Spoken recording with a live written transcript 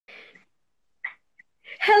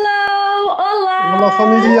Olá,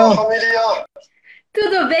 família.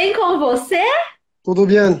 Tudo bem com você? Tudo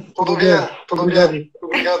bem? Tudo bem. Obrigado.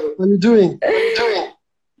 Obrigado. How are you doing?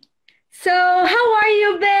 So, how are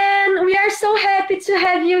you, Ben? We are so happy to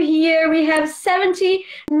have you here. We have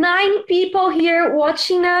 79 people here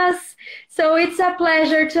watching us. So it's a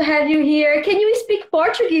pleasure to have you here. Can you speak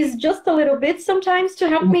Portuguese just a little bit sometimes to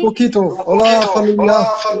help me? Poquito. Olá, família.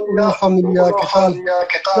 Olá, família.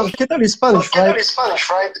 Que tal? Que tal Spanish, right? Spanish,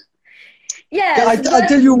 right? Yes. Yeah, I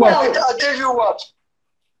tell you what. I tell you what.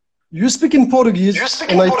 You speak in Portuguese,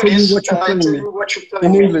 and I tell you what you're telling me.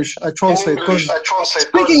 In English, I translate. Because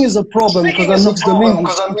speaking is a problem because I mix the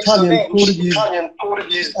language, Italian,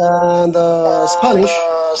 Portuguese, and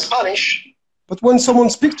Spanish. But when someone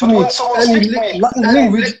speaks to me any Latin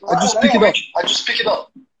language, I just pick it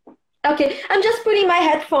up. Okay, I'm just putting my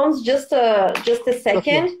headphones just a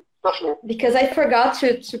second. Definitely. Because I forgot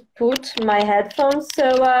to put my headphones.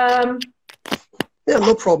 So Yeah,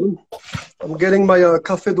 no problem. I'm getting my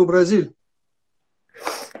Café do Brasil.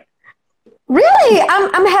 really,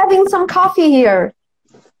 I'm having some coffee here.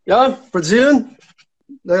 Yeah, Brazilian.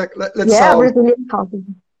 Let's Yeah, Brazilian coffee.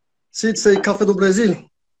 See, it's a Café do Brasil.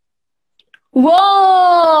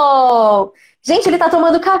 Uou! Gente, ele tá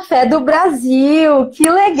tomando café do Brasil. Que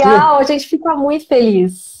legal! A gente fica muito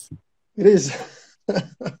feliz. It is.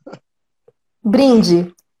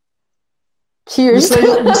 Brinde. Cheers.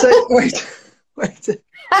 Wait.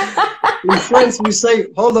 In France, we say,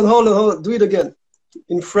 hold on, do it again.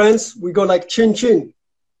 In France, we go like chin chin.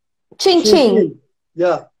 Chin chin.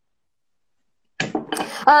 Yeah.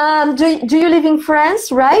 Do you live in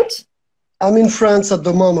France, right? I'm in France at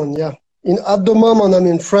the moment, yeah. At the moment, I'm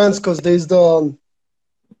in France because there's the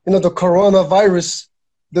coronavirus,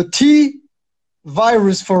 the T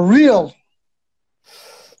virus for real,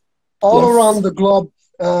 all around the globe.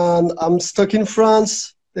 And I'm stuck in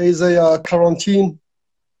France. There is a quarantine,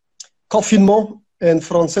 confinement in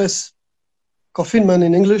français, confinement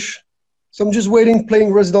in English. So I'm just waiting,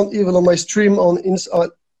 playing Resident Evil on my stream on,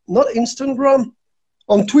 not Instagram,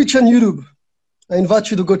 on Twitch and YouTube. I invite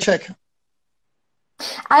you to go check.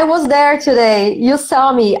 I was there today. You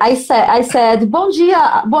saw me. I said, bom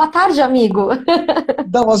dia, boa tarde, amigo.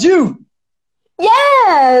 That was you?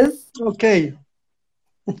 Yes. Okay.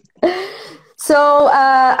 So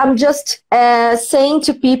I'm just saying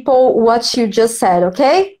to people what you just said,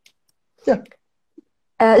 okay? Yeah.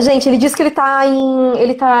 Gente, ele disse que ele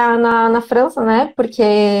tá na França, né? Porque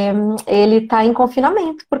ele tá em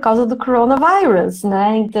confinamento por causa do coronavirus,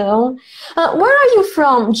 né? Então, where are you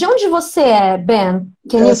from? De onde você é, Ben?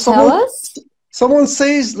 Can you tell us? Someone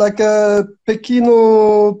says like a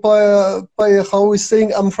pequeno how we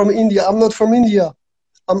saying I'm from India. I'm not from India.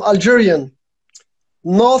 I'm Algerian.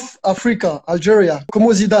 North Africa, Algeria.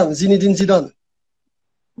 Como Zinedine Zidane.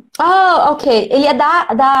 Oh, okay. Ele é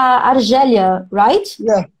da Argélia, right?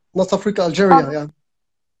 Yeah, North Africa, Algeria, yeah.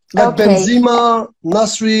 Like okay. Benzema,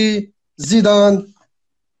 Nasri, Zidane,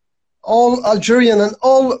 all Algerian and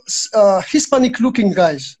all Hispanic-looking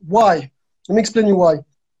guys. Why? Let me explain you why.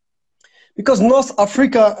 Because North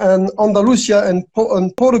Africa and Andalusia and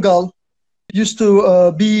Portugal used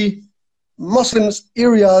to be Muslim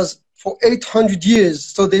areas for 800 years.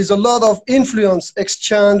 So there's a lot of influence,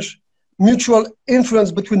 exchange, mutual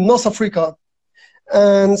influence between North Africa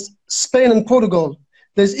and Spain and Portugal.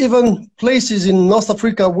 There's even places in North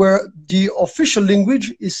Africa where the official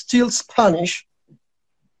language is still Spanish.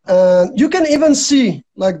 And you can even see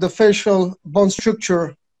like the facial bone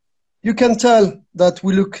structure. You can tell that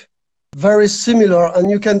we look very similar, and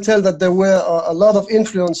you can tell that there were a lot of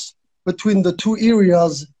influence between the two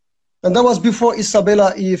areas. And that was before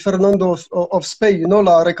Isabella y Fernando of Spain, you know,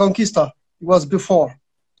 La Reconquista. It was before.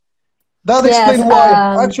 That explains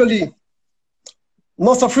why, actually,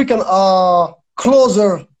 North African are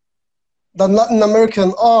closer than Latin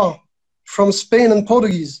American are from Spain and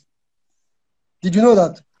Portuguese. Did you know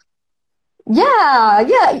that? Yeah.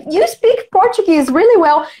 You speak Portuguese really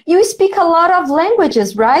well. You speak a lot of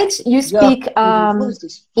languages, right? You speak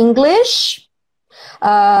English,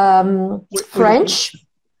 French.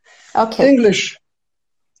 Okay. English,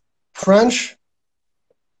 French,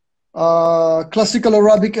 classical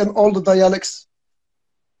Arabic and all the dialects,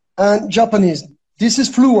 and Japanese. This is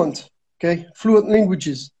fluent, okay? Fluent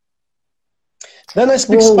languages. Then I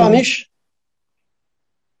speak Spanish,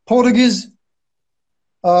 Portuguese,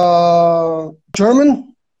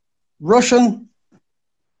 German, Russian.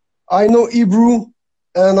 I know Hebrew,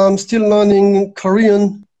 and I'm still learning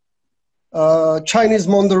Korean, Chinese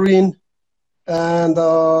Mandarin, and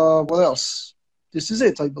what else? This is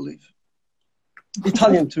it, I believe.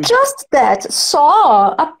 Italian too. Just that.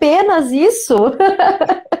 Só, apenas isso.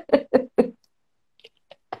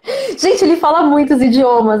 Gente, ele fala muitos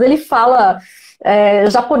idiomas. Ele fala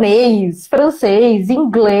japonês, francês,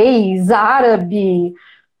 inglês, árabe,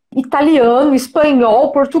 italiano,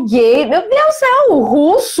 espanhol, português, meu Deus do céu,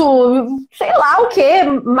 russo, sei lá o que,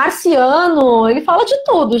 marciano. Ele fala de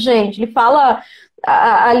tudo, gente. Ele fala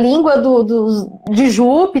a língua de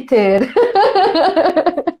Júpiter.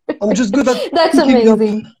 I'm just good at That's picking up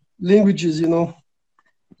amazing. languages, you know.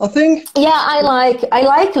 I think. Yeah, I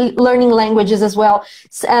like learning languages as well.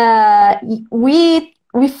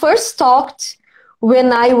 We first talked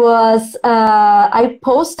when I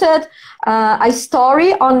posted a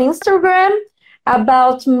story on Instagram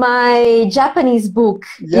about my Japanese book.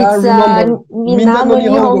 Yeah, It's I remember. Mina no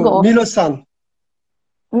Nihongo. Mino-san.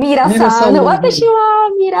 Mira-san, watashi wa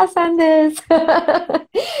Mira-san desu.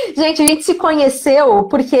 Gente, a gente se conheceu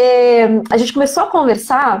porque a gente começou a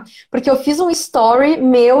conversar porque eu fiz um story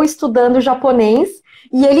meu estudando japonês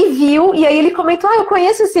e ele viu e aí ele comentou, eu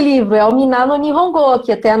conheço esse livro, é o Mina no Nihongo,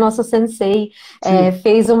 que até a nossa sensei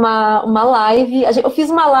fez uma live. Eu fiz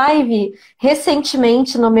uma live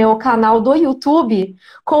recentemente no meu canal do YouTube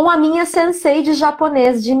com a minha sensei de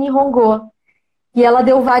japonês de Nihongo. E ela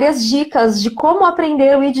deu várias dicas de como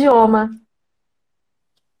aprender o idioma.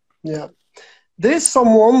 Yeah. There's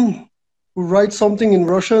someone who writes something in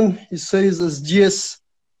Russian. He says as здесь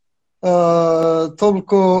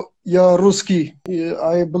только я русский.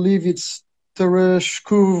 I believe it's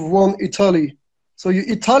Tereshku one Italy. So you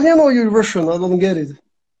Italian or you Russian? I don't get it.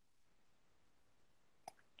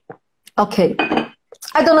 Okay.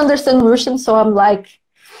 I don't understand Russian, so I'm like,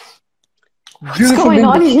 what's Beautiful going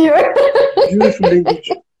on language. here? Beautiful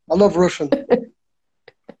language. I love Russian.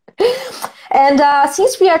 And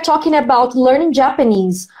since we are talking about learning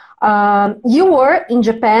Japanese, you were in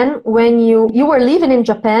Japan when you were living in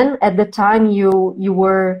Japan at the time you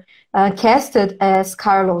were casted as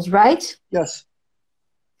Carlos, right? Yes.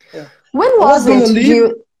 Yeah. When was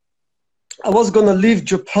it? I was gonna leave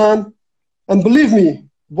Japan, and believe me,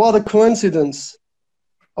 what a coincidence.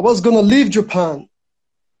 I was gonna leave Japan,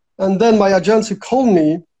 and then my agency called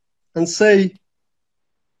me and say,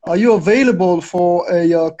 are you available for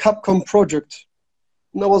a Capcom project?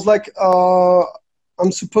 And I was like,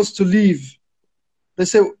 I'm supposed to leave. They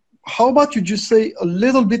say, how about you just stay a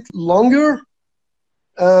little bit longer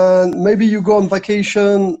and maybe you go on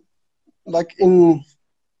vacation like in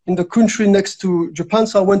the country next to Japan.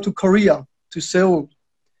 So I went to Korea, to Seoul.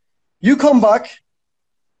 You come back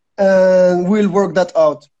and we'll work that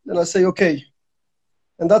out. And I say, okay.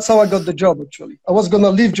 And that's how I got the job, actually. I was gonna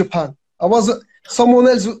leave Japan. Someone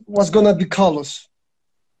else was gonna be Carlos.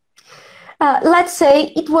 Let's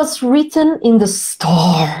say it was written in the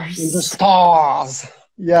stars. In the stars.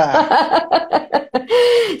 Yeah.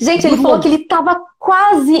 Gente, ele falou que ele estava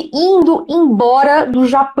quase indo embora do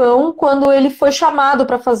Japão quando ele foi chamado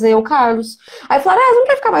para fazer o Carlos. Aí falaram, não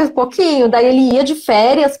quer ficar mais um pouquinho? Daí ele ia de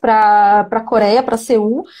férias para Coreia, para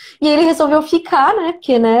Seul, e ele resolveu ficar, né?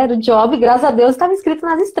 Porque, né, era o job, graças a Deus, estava escrito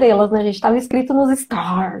nas estrelas, né, gente? Estava escrito nos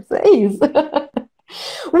stars. É isso.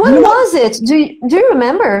 When was it? Do you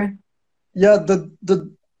remember? Yeah,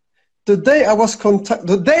 the day I was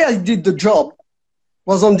the day I did the job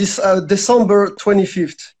was on this December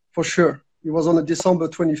 25th, for sure. It was on a December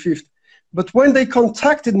 25th. But when they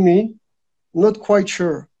contacted me, not quite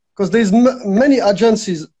sure, because there's many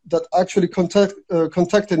agencies that actually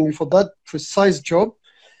contacted me for that precise job.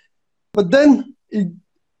 But then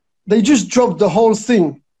they just dropped the whole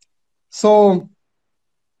thing. So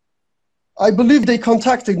I believe they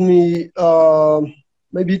contacted me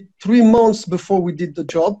maybe 3 months before we did the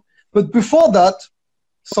job. But before that,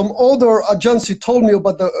 some other agency told me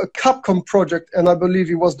about the Capcom project, and I believe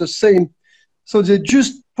it was the same. So they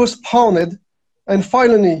just postponed it, and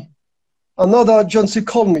finally, another agency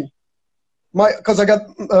called me, because I got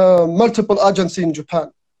multiple agencies in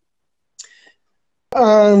Japan.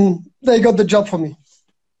 And they got the job for me.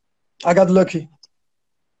 I got lucky.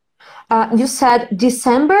 You said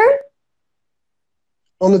December?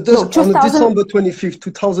 On December 25th,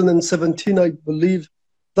 2017, I believe.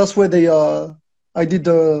 That's where I did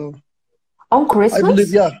the... On Christmas? I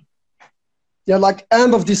believe, yeah. Yeah, like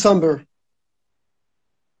end of December.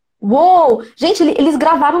 Uou! Gente, eles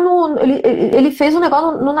gravaram ele fez um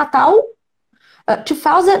negócio no Natal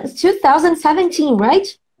 2017,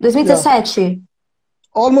 right? 2017. Yeah.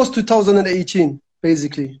 Almost 2018,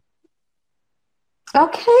 basically.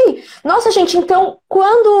 Ok. Nossa, gente, então,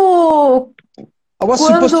 quando... I was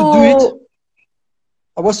supposed to do it.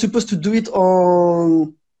 I was supposed to do it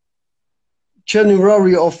on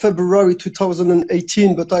January or February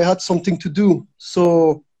 2018, but I had something to do.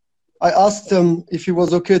 So I asked them if it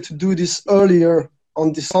was okay to do this earlier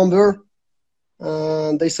on December,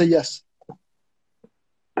 and they say yes.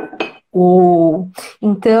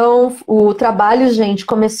 Então, o trabalho, gente,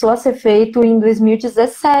 começou a ser feito em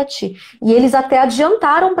 2017. E eles até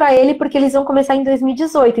adiantaram para ele, porque eles iam começar em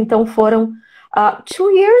 2018. Então, foram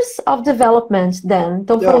 2 years of development then.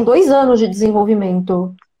 Então, foram 2 anos de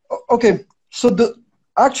desenvolvimento. Okay, so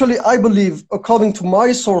actually, I believe, according to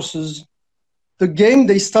my sources, the game,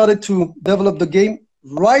 they started to develop the game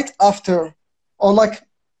right after, or like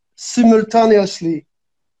simultaneously,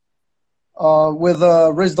 with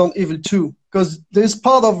Resident Evil 2, because there's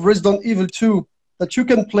part of Resident Evil 2 that you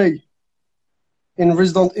can play in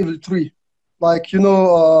Resident Evil 3, like, you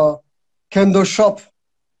know, Candle Shop,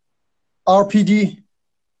 RPD,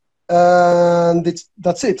 and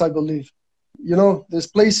that's it, I believe. You know, there's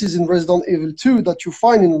places in Resident Evil 2 that you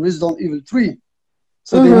find in Resident Evil 3.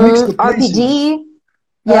 So they mix the places. RPD,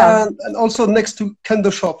 yeah. And also next to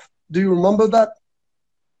Candle Shop. Do you remember that?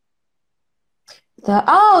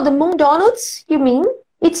 The Moon Donuts, you mean?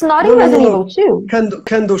 It's not in Resident Evil 2.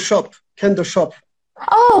 Candle Shop. Candle Shop.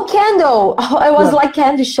 Oh, Candle. Oh, I was like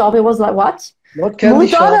Candy Shop. It was like, what? Not Candy Moon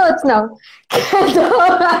Shop. Donuts, no. Candle.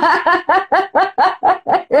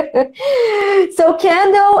 So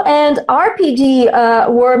Candle and RPD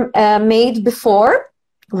were made before,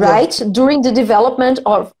 right? Yeah. During the development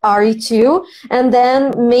of RE2. And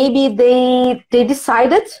then maybe they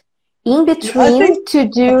decided in between to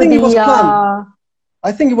do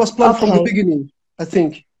I think it was planned from the beginning. I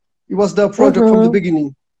think it was the project from the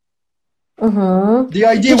beginning. The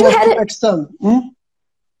idea was to extend.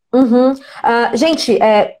 Gente,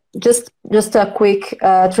 just a quick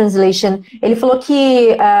translation. Ele falou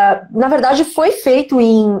que, na verdade, foi feito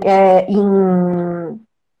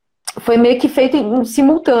foi meio que feito em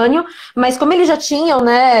simultâneo, mas como eles já tinham,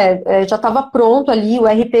 né, já estava pronto ali o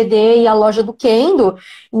RPD e a loja do Kendo,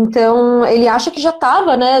 então ele acha que já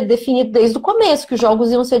estava, né, definido desde o começo, que os jogos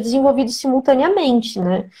iam ser desenvolvidos simultaneamente,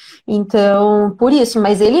 né, então, por isso,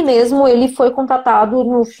 mas ele mesmo, ele foi contratado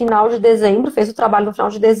no final de dezembro, fez o trabalho no final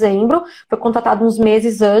de dezembro, foi contratado uns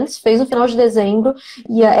meses antes, fez no final de dezembro,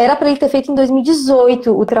 e era para ele ter feito em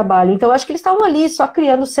 2018 o trabalho, então eu acho que eles estavam ali só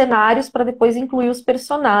criando cenários para depois incluir os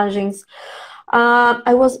personagens.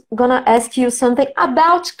 I was gonna ask you something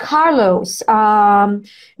about Carlos.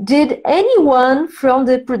 Did anyone from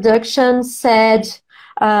the production said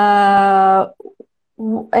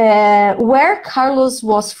where Carlos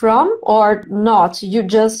was from or not? You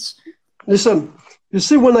just... Listen, you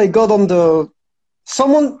see, when I got on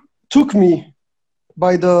someone took me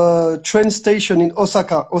by the train station in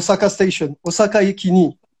Osaka station, Osaka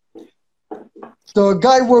Ikini. The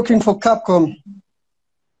guy working for Capcom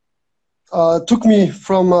took me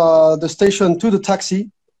from the station to the taxi,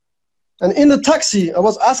 and in the taxi I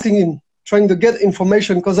was asking him, trying to get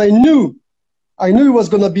information, because I knew it was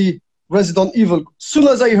gonna be Resident Evil. Soon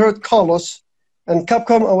as I heard Carlos and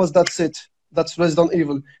Capcom, that's it, that's Resident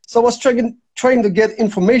Evil. So I was trying to get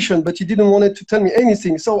information, but he didn't want to tell me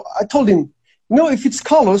anything. So I told him, you know, if it's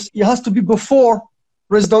Carlos, it has to be before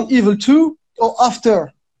Resident Evil 2 or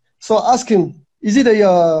after. So I asked him, is it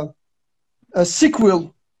a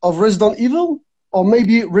sequel of Resident Evil, or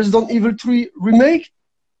maybe Resident Evil 3 remake?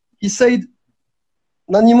 He said,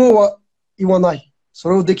 "Nanimo wa iwanai,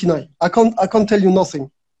 soro dekinai." I can't tell you nothing.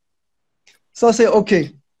 So I say,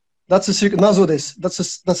 okay, that's a secret. Nazo desu.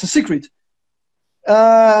 That's a secret.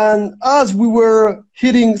 And as we were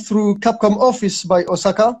heading through Capcom office by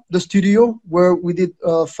Osaka, the studio where we did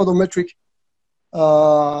photometric,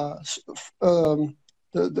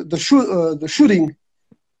 the shooting.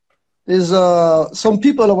 Is some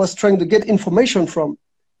people I was trying to get information from.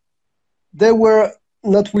 They were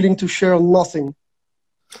not willing to share nothing.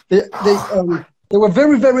 They were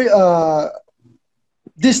very, very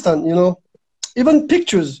distant, you know. Even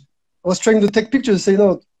pictures. I was trying to take pictures and say,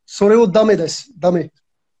 no, soreo dame desu. Dame.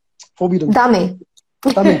 Forbidden. Dame.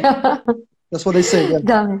 Dame. That's what they say, yeah.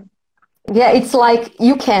 Dame. Yeah, it's like,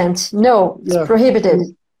 you can't. No, it's prohibited.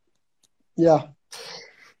 Yeah.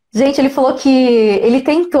 Gente, ele falou que ele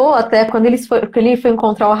tentou até, quando ele foi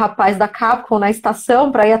encontrar o rapaz da Capcom na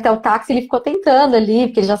estação para ir até o táxi, ele ficou tentando ali,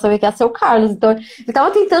 porque ele já sabia que ia ser o Carlos, então ele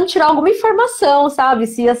estava tentando tirar alguma informação, sabe,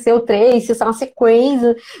 se ia ser o 3, se ia ser uma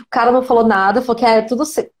sequência, o cara não falou nada, falou que é tudo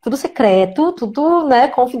secreto, tudo, né,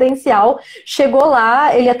 confidencial. Chegou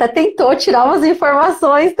lá, ele até tentou tirar umas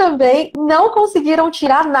informações também, não conseguiram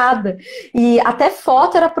tirar nada, e até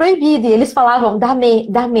foto era proibida, e eles falavam,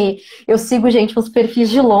 dame. Eu sigo, gente, uns perfis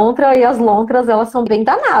de lontra, e as lontras, elas são bem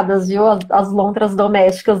danadas, viu? As lontras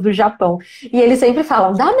domésticas do Japão. E eles sempre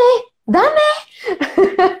falam, dame. Dame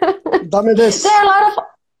desu.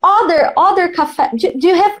 other cafe. Do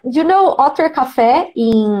you know other cafe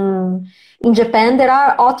in Japan? There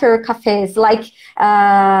are other cafes like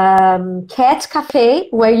cat cafe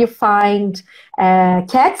where you find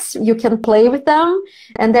cats. You can play with them,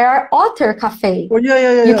 and there are otter cafe. Oh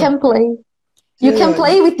yeah. You can play. You can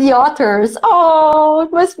play with the otters. Oh,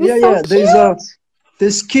 it must be so cute.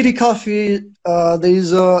 There's kitty coffee.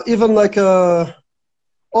 There's even like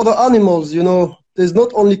other animals. You know, there's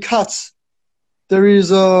not only cats. There is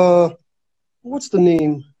what's the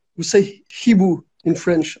name? We say hibou in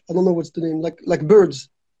French. I don't know what's the name. Like birds,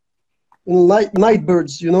 night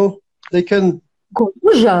birds. You know, they can.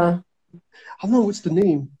 Coruja. I don't know what's the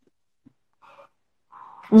name.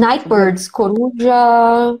 Night birds,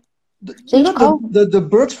 coruja. You know, the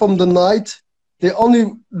birds from the night, they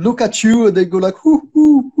only look at you and they go like, hoo,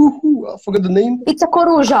 hoo, hoo, hoo. I forgot the name. It's a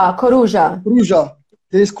coruja. Coruja.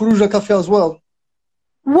 There's coruja cafe as well.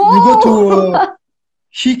 Whoa! You go to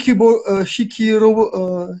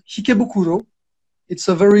Hikebukuro. It's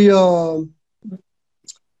a very, how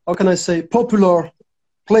can I say, popular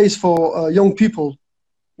place for young people,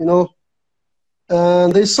 you know.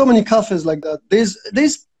 And there's so many cafes like that. There's a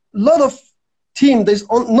lot of team. There's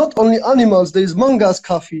not only animals, there's mangas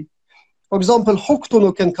cafe. For example,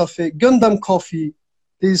 Hokuto-no-Ken cafe, Gundam coffee.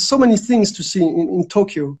 There's so many things to see in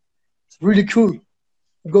Tokyo. It's really cool.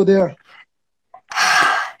 Go there.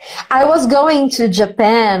 I was going to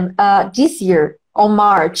Japan this year on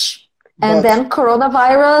March, and then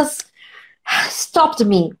coronavirus stopped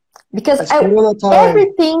me because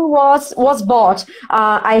everything was bought.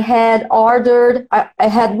 I had ordered, I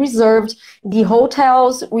had reserved the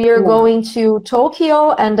hotels. We are going to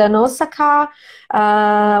Tokyo and then Osaka.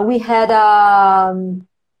 We had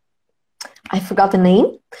I forgot the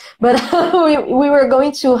name, but we were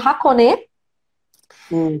going to Hakone.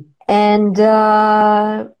 And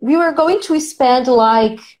we were going to spend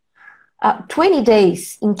like 20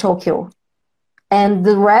 days in Tokyo. And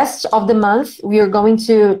the rest of the month, we are going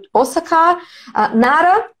to Osaka,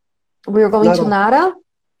 Nara. We are going to Nara.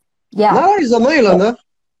 Yeah. Nara is an island, huh?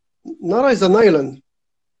 Nara is an island.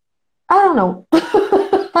 I don't know.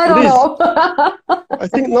 I don't know. I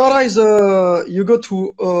think Nara is you go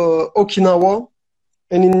to Okinawa,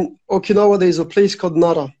 and in Okinawa there is a place called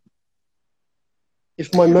Nara.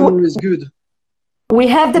 If my memory is good. We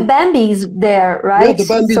have the Bambis there, right? Yeah, the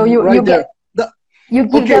Bambis so right there. You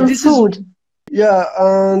give them food. Yeah,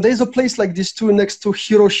 and there's a place like this too next to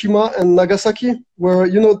Hiroshima and Nagasaki, where,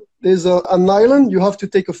 you know, there's an island. You have to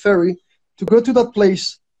take a ferry to go to that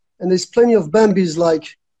place, and there's plenty of Bambis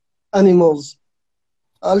like animals.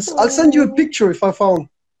 I'll send you a picture if I found.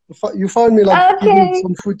 If you find me like giving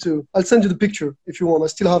some food too. I'll send you the picture if you want. I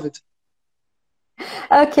still have it.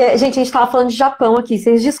 Ok, gente, a gente tava falando de Japão aqui,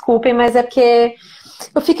 vocês desculpem, mas é porque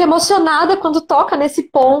eu fico emocionada quando toca nesse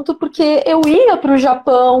ponto, porque eu ia pro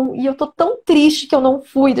Japão e eu tô tão triste que eu não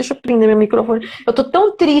fui. Deixa eu prender meu microfone. Eu tô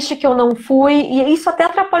tão triste que eu não fui, e isso até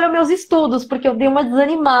atrapalhou meus estudos, porque eu dei uma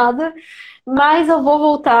desanimada, mas eu vou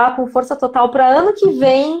voltar com força total para ano que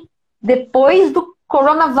vem, depois do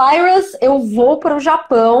coronavírus, eu vou para o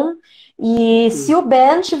Japão. E se o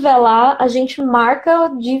Ben estiver lá, a gente marca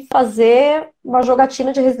de fazer uma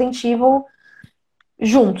jogatina de Resident Evil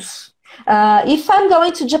juntos. If I'm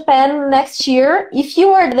going to Japan next year, if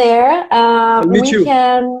you are there, we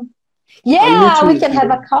can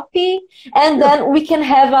have a coffee, and then we can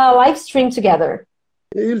have a live stream together.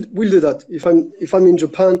 We'll do that if I'm in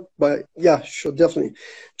Japan. But yeah, sure, definitely.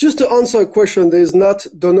 Just to answer a question, there's Nat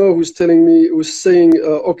Dono who's saying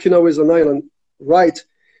Okinawa is an island, right?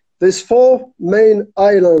 There's 4 main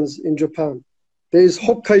islands in Japan. There's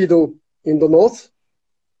Hokkaido in the north.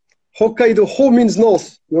 Hokkaido, Ho means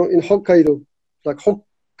north, you know, in Hokkaido. Like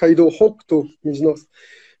Hokkaido, Hokuto means north.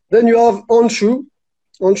 Then you have Honshu.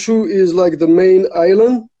 Honshu is like the main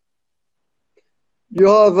island. You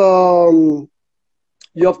have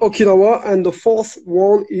Okinawa, and the 4th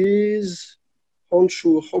one is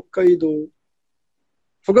Honshu, Hokkaido.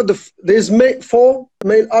 Forgot there's 4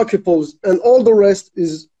 main archipels, and all the rest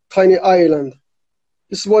is tiny island.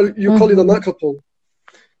 This is why you call it an archipel.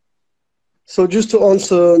 So just to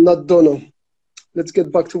answer Nat Dono, let's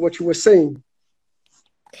get back to what you were saying.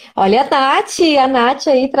 Olha a Nath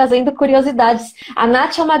aí trazendo curiosidades. A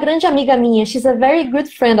Nath é uma grande amiga minha. She's a very good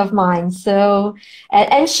friend of mine. So,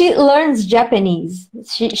 and she learns Japanese.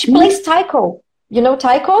 She plays taiko. You know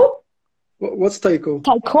taiko? What's taiko?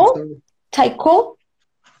 Taiko?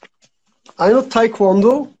 I know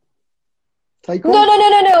taekwondo. Taiko? No,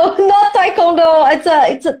 not taekwondo.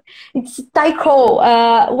 It's taiko.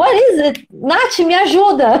 What is it? Nath, me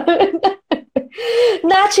ajuda.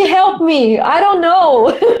 Nachi, help me. I don't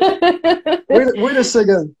know. Wait a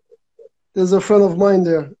second. There's a friend of mine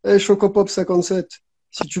there. Hey, Chocopop57.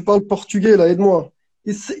 Si tu parles portugais, là, aide-moi.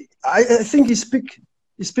 I think he speaks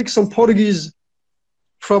some Portuguese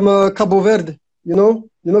from Cabo Verde. You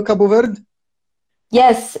know Cabo Verde?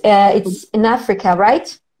 Yes, it's in Africa,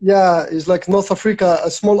 right? Yeah, it's like North Africa,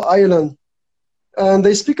 a small island. And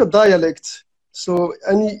they speak a dialect. So,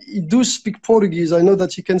 and he do speak Portuguese. I know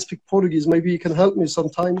that he can speak Portuguese. Maybe he can help me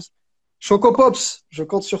sometimes. Chocopops, je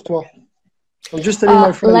compte sur toi. I'm just telling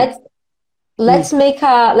my friend. Let's make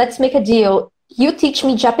a deal. You teach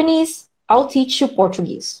me Japanese, I'll teach you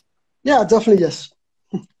Portuguese. Yeah, definitely yes.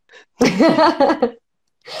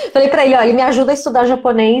 Falei pra ele, ó, ele me ajuda a estudar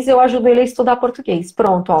japonês, eu ajudo ele a estudar português.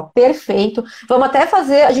 Pronto, ó, perfeito. Vamos até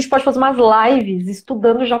fazer, a gente pode fazer umas lives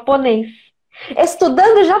estudando japonês.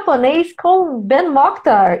 Estudando japonês com Ben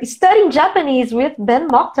Mokhtar. Studying Japanese with Ben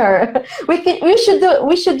Mokhtar. We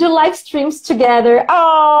should do live streams together.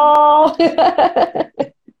 Oh!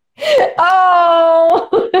 Oh!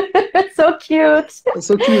 So cute. That's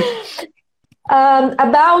so cute.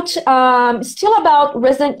 Still about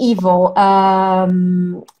Resident Evil.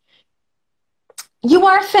 You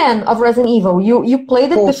are a fan of Resident Evil. You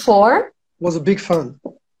played it before? Was a big fan.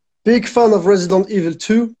 Big fan of Resident Evil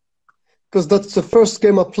 2, because that's the first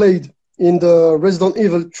game I played in the Resident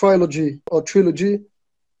Evil trilogy.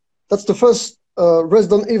 That's the first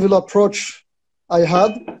Resident Evil approach I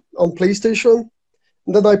had on PlayStation.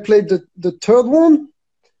 And then I played the third one.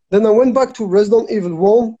 Then I went back to Resident Evil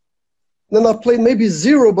 1. Then I played maybe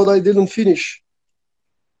 0, but I didn't finish.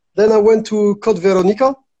 Then I went to Code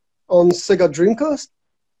Veronica on Sega Dreamcast.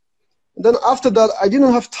 And then after that, I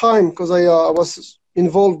didn't have time because I was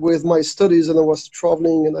involved with my studies and I was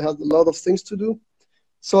traveling and I had a lot of things to do.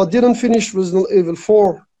 So I didn't finish Resident Evil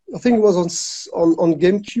 4. I think it was on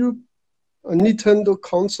GameCube, a Nintendo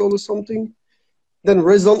console or something. Then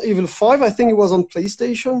Resident Evil 5, I think it was on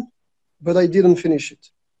PlayStation, but I didn't finish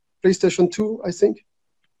it. PlayStation 2, I think.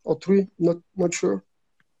 Or 3, not sure.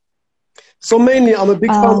 So mainly, I'm a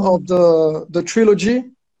big fan of the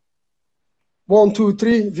trilogy, 1, 2,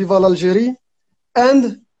 3, Viva l'Algérie,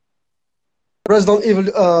 and Resident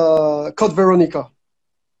Evil Code Veronica.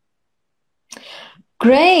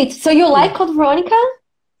 Great. So you like Code Veronica?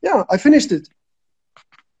 Yeah, I finished it.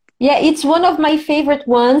 Yeah, it's one of my favorite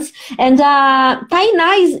ones. And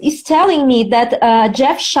Tainá is telling me that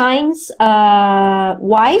Jeff Shine's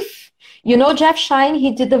wife, you know Jeff Shine,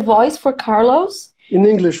 he did the voice for Carlos. In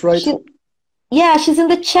English, right? Yeah, she's in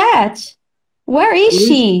the chat. Where is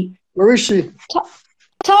she? Where is she?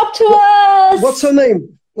 Talk to us. What's her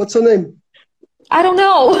name? What's her name? I don't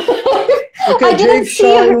know. Okay, Jeff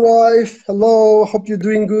Shine wife. Hello, hope you're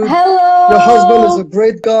doing good. Hello. Your husband is a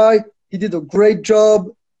great guy. He did a great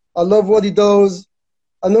job. I love what he does.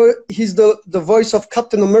 I know he's the voice of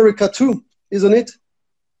Captain America too, isn't it?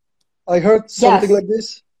 I heard something like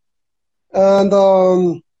this. And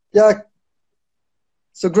yeah,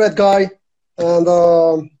 it's a great guy.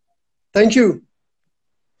 And thank you.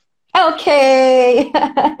 Ok.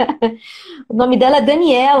 O nome dela é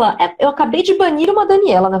Daniela. Eu acabei de banir uma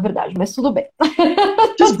Daniela, na verdade, mas tudo bem.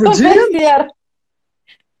 She's Brazilian?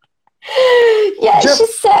 Yeah, she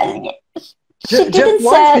said... Jeff's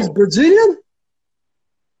wife is Brazilian?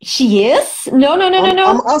 She is? No.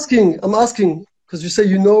 I'm asking, because you say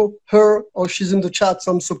you know her or she's in the chat,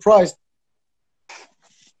 so I'm surprised.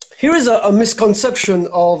 Here is a misconception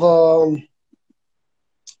of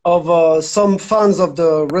some fans of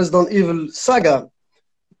the Resident Evil saga.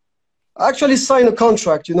 I actually signed a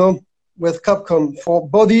contract, you know, with Capcom for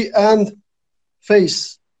body and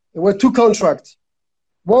face. There were 2 contracts.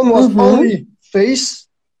 One was only face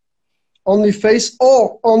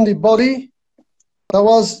or only body. That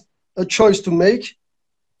was a choice to make.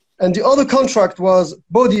 And the other contract was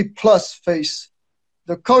body plus face.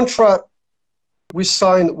 The contract we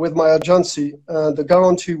signed with my agency, the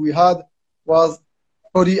guarantee we had was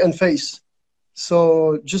body and face.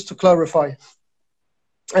 So just to clarify.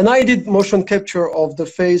 And I did motion capture of the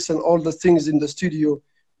face and all the things in the studio.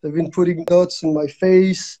 They've been putting dots in my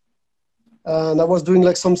face. And I was doing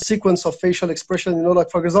like some sequence of facial expression, you know, like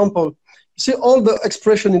for example, you see all the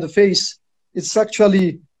expression in the face, it's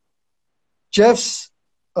actually Jeff's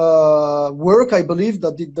work, I believe,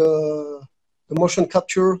 that did the motion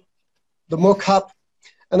capture, the mocap.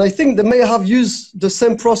 And I think they may have used the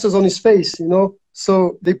same process on his face, you know.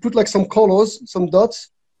 So they put like some colors, some dots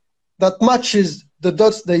that matches the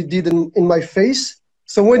dots they did in my face.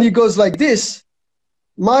 So when he goes like this,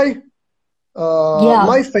 my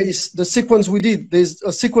face, the sequence we did, there's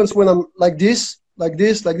a sequence when I'm like this,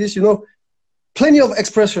 you know, plenty of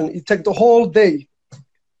expression. It takes the whole day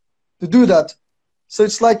to do that. So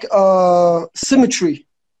it's like a symmetry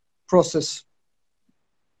process.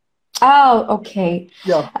 Ah, ok.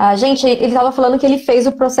 Yeah. Gente, ele estava falando que ele fez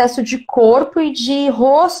o processo de corpo e de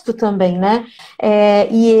rosto também, né?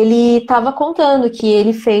 E ele estava contando que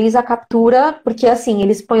ele fez a captura, porque assim,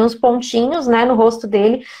 eles põem uns pontinhos, né, no rosto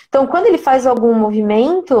dele. Então, quando ele faz algum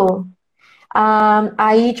movimento,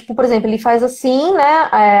 aí, tipo, por exemplo, ele faz assim, né?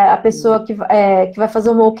 A pessoa que vai fazer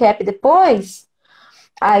o mocap depois,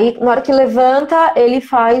 aí, na hora que levanta, ele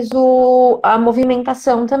faz a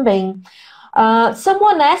movimentação também.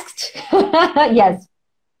 Someone asked, yes.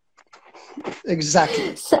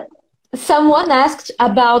 Exactly. Someone asked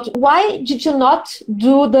about why did you not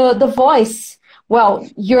do the voice? Well,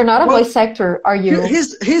 you're not a voice actor, are you?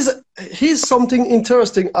 Here's something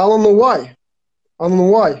interesting. I don't know why. I don't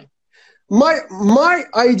know why. My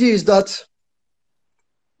idea is that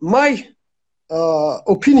my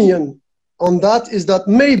opinion on that is that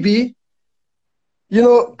maybe, you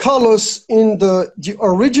know, Carlos in the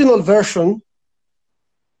original version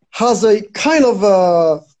has a kind of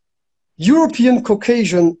a European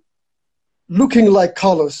Caucasian looking like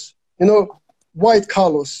Carlos, you know, white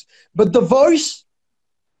Carlos. But the voice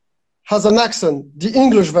has an accent, the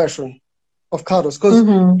English version of Carlos, because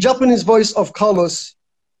Japanese voice of Carlos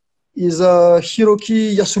is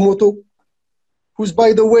Hiroki Yasumoto, who's,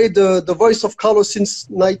 by the way, the voice of Carlos since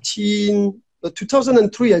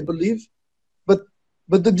 2003, I believe.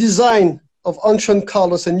 But the design of ancient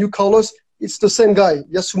Carlos and new Carlos, it's the same guy,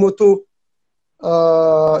 Yasumoto,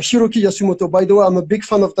 Hiroki Yasumoto. By the way, I'm a big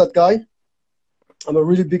fan of that guy. I'm a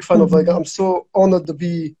really big fan of that guy. I'm so honored to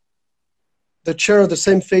be the chair of the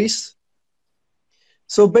same face.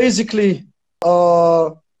 So basically,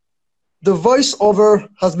 the voiceover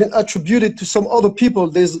has been attributed to some other people.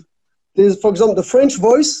 There's, for example, the French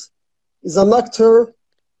voice is an actor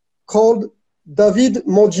called David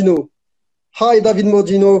Mondino. Hi, David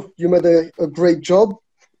Mondino, you made a great job.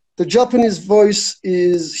 The Japanese voice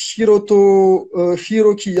is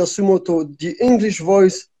Hiroki Yasumoto. The English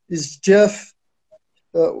voice is Jeff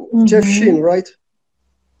Shin, right?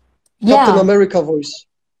 Yeah. Captain America voice.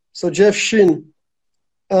 So Jeff Shin.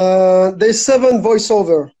 There's 7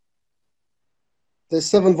 voiceover. There's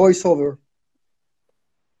 7 voiceover.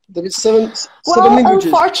 There's seven languages.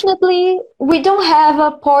 Unfortunately, we don't have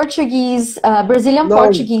a Portuguese, Brazilian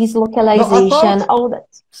Portuguese localization. Oh,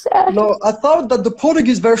 that's sad. No, I thought that the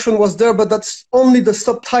Portuguese version was there, but that's only the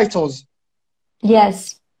subtitles.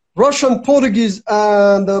 Yes. Russian, Portuguese,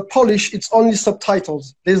 and Polish, it's only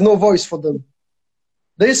subtitles. There's no voice for them.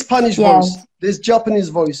 There's Spanish voice. There's Japanese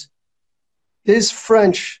voice. There's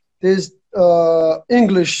French. There's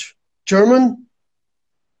English, German.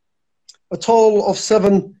 A total of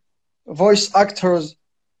 7 voice actors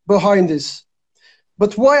behind this.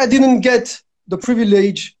 But why I didn't get the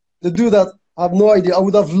privilege to do that, I have no idea. I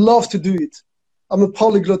would have loved to do it. I'm a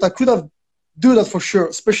polyglot. I could have do that for sure,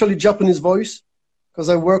 especially Japanese voice, because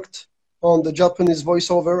I worked on the Japanese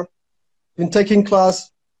voiceover, been taking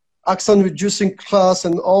class, accent reducing class,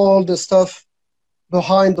 and all the stuff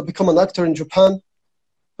behind to become an actor in Japan.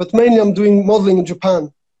 But mainly I'm doing modeling in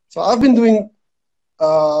Japan. So I've been doing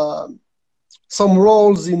some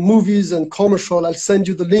roles in movies and commercial. I'll send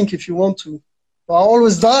you the link if you want to. But I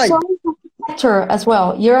always die. So you're an actor as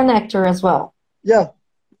well. You're an actor as well. Yeah.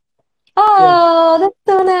 Oh, that's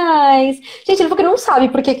so nice. Gente, ele falou que não sabe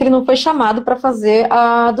por que ele não foi chamado para fazer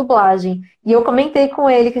a dublagem. E eu comentei com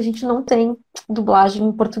ele que a gente não tem dublagem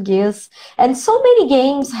em português. And so many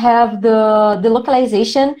games have the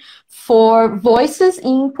localization for voices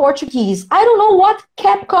in Portuguese. I don't know what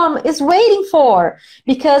Capcom is waiting for,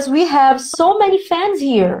 because we have so many fans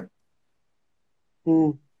here.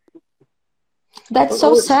 That's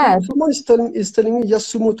so sad. Someone is telling me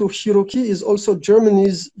Yasumoto Hiroki is also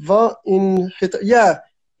Germany's Va in... Yeah,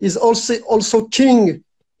 is also king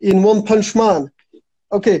in One Punch Man.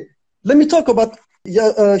 Okay, let me talk about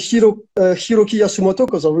Hiroki Yasumoto,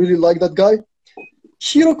 because I really like that guy.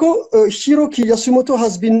 Hiroki Yasumoto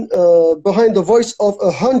has been behind the voice of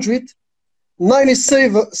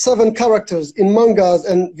 197 characters in mangas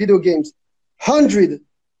and video games.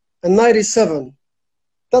 197.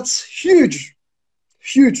 That's huge.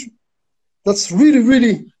 Huge. That's really,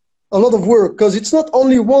 really a lot of work, because it's not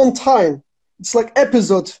only one time. It's like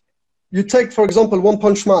episode. You take, for example, One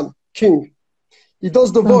Punch Man, King. He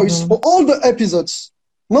does the voice for all the episodes,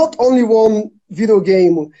 not only one video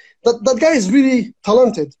game. That guy is really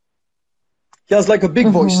talented. He has like a big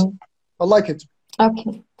voice. I like it.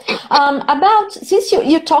 Okay. Since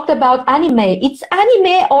you talked about anime, it's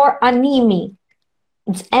anime or anime?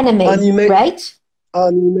 It's anime, right?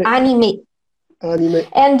 Anime. Anime.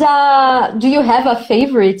 And do you have a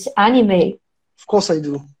favorite anime? Of course I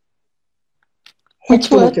do. Which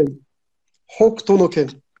Hokuto no one? Ken. Hokuto no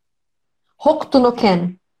Ken. Hokuto no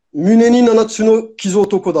Ken. Mune ni nanatsu no kizu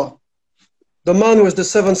otoko da. The man with the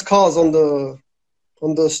 7 scars on the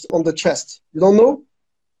chest. You don't know?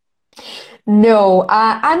 No,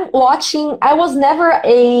 I'm watching. I was never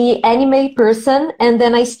a anime person, and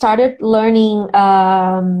then I started learning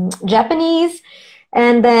Japanese,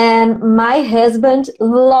 and then my husband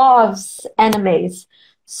loves animes.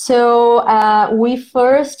 So we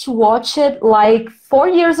first watched it like 4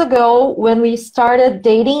 years ago when we started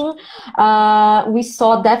dating. We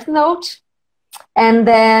saw Death Note. And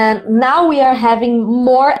then now we are having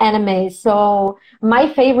more anime. So my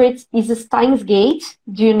favorite is Steins Gate.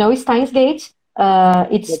 Do you know Steins Gate?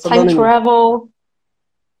 It's That's time an travel.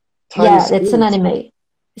 Time It's an anime.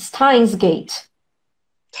 Steins Gate.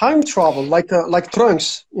 Time travel, like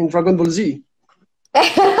Trunks in Dragon Ball Z.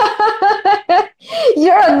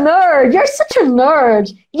 You're a nerd. You're such a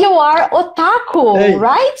nerd. You are otaku, Hey,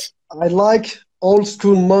 right? I like old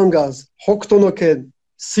school mangas. Hokuto no Ken,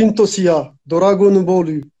 Sintosiya, Dragon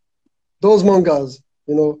Ball, those mangas,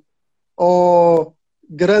 you know, or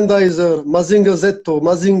Grandizer, Mazinger Z,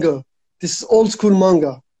 Mazinger. This is old school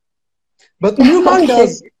manga. But new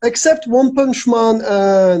mangas, except One Punch Man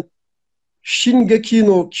and Shingeki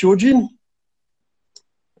no Kyojin,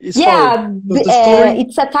 it's fine. But the story,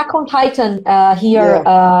 It's Attack on Titan here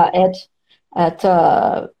yeah, at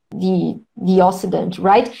the Occident,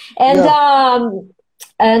 right? And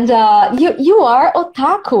yeah. you are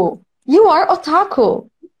otaku. You are otaku.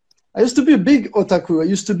 I used to be a big otaku. I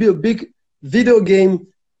used to be a big video game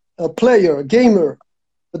player, gamer.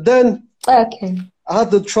 But then Okay. I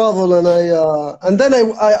had the travel, and then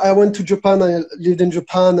I went to Japan. I lived in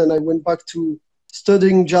Japan, and I went back to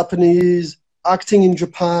studying Japanese, acting in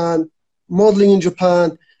Japan, modeling in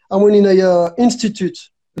Japan. I went in a institute,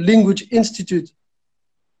 language institute,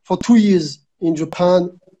 for 2 years in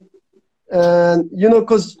Japan. And you know,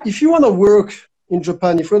 because if you want to work in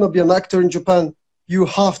Japan, if you want to be an actor in Japan, you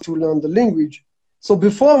have to learn the language. So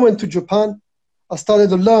before I went to Japan, I started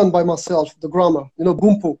to learn by myself the grammar. You know,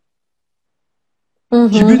 Bumpo.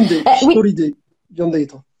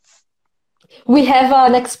 We have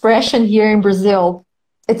an expression here in Brazil.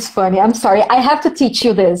 It's funny. I'm sorry. I have to teach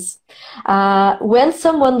you this. When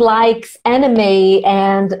someone likes anime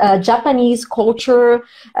and Japanese culture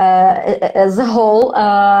as a whole,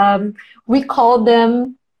 we call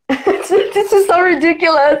them, this is so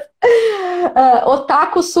ridiculous,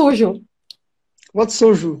 otaku sujo. What's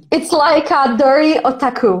sujo? It's like a dirty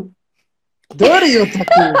otaku. Dirty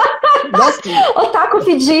otaku. Nasty. Otaku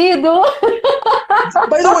fedido.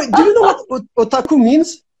 By the way, do you know what otaku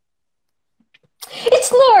means? It's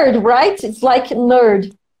nerd, right? It's like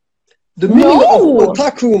nerd. The meaning of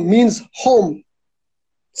otaku means home.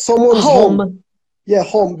 Someone's home. Yeah,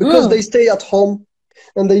 home. Because they stay at home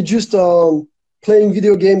and they just playing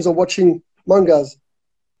video games or watching mangas.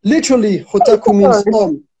 Literally, otaku means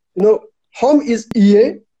home. You know, home is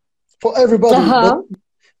ie for everybody. But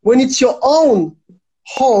when it's your own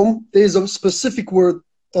home, there is a specific word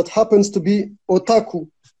that happens to be otaku.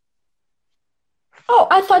 Oh,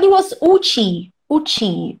 I thought it was uchi.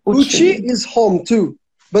 Uchi is home too,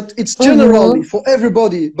 but it's generally for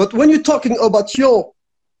everybody. But when you're talking about your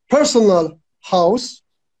personal house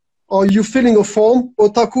or you feeling a home,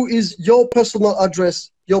 otaku is your personal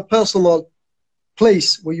address, your personal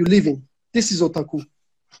place where you're living. This is otaku.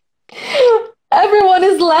 Everyone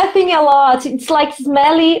is laughing a lot. It's like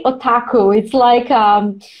smelly otaku. It's like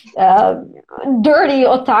dirty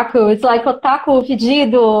otaku. It's like otaku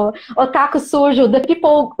fedido, otaku sujo. The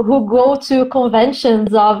people who go to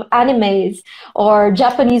conventions of animes or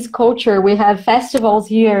Japanese culture, we have festivals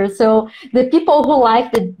here. So the people who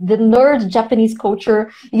like the nerd Japanese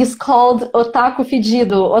culture is called otaku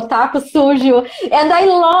fedido, otaku sujo. And I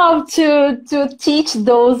love to teach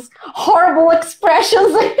those horrible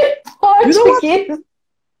expressions in Portuguese. You know what?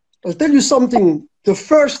 I'll tell you something. The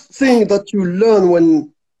first thing that you learn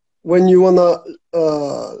when you wanna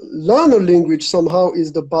learn a language somehow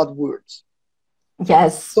is the bad words.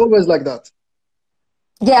 Yes. It's always like that.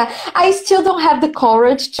 Yeah, I still don't have the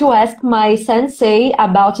courage to ask my sensei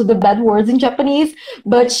about the bad words in Japanese,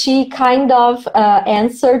 but she kind of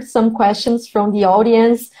answered some questions from the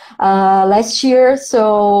audience last year.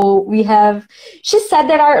 So she said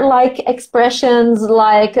there are like expressions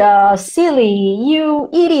like silly, you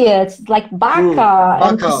idiot, like baka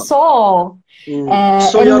and so.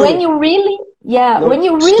 And when you really, when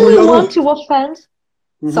you really want to offend,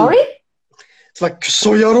 sorry? It's like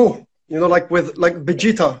soyaro. You know, like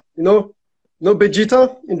Vegeta, you know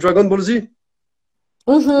Vegeta in Dragon Ball Z?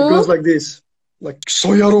 It goes like this, like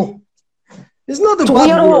Kusoyaro. It's not a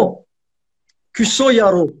bad word.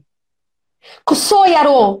 Kusoyaro.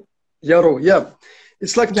 Kusoyaro. Yaro, yeah.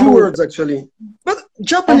 It's like two words actually. But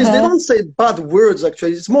Japanese, they don't say bad words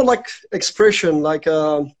actually. It's more like expression, like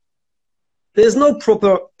there's no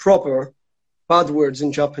proper bad words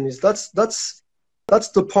in Japanese. That's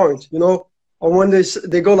the point, you know. Or when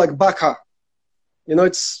they go like baka, you know,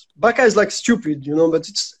 baka is like stupid, you know. But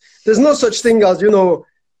there's no such thing as, you know,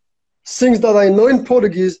 things that I know in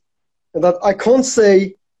Portuguese and that I can't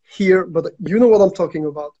say here, but you know what I'm talking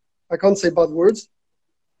about. I can't say bad words.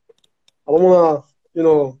 I don't wanna, you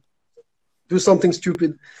know, do something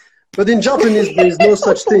stupid. But in Japanese, there is no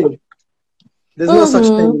such thing. There's no such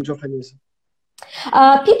thing in Japanese.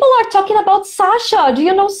 People are talking about Sasha. Do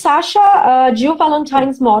you know Sasha, Jill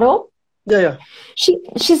Valentine's model? Yeah.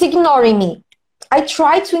 She's ignoring me. I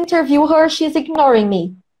tried to interview her. She's ignoring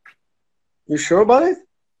me. You sure about it?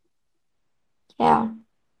 Yeah.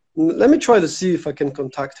 Let me try to see if I can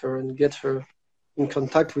contact her and get her in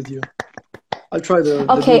contact with you. I'll try the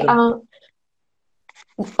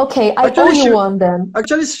okay, I owe you one then.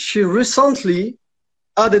 Actually, she recently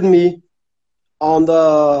added me on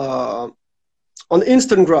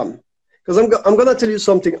Instagram, because I'm gonna tell you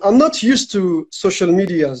something. I'm not used to social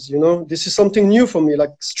medias, you know. This is something new for me,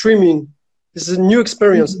 like streaming. This is a new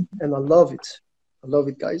experience, and I love it. I love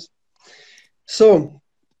it, guys. So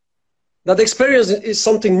that experience is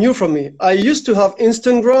something new for me. I used to have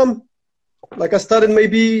Instagram, like I started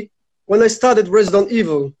maybe when I started Resident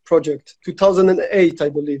Evil project, 2008, I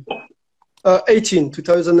believe.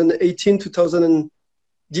 2018,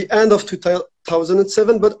 the end of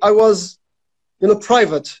 2007, but I was, you know,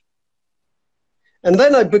 private. And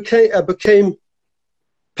then I became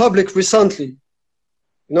public recently,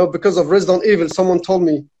 you know, because of Resident Evil. Someone told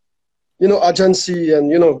me, you know, agency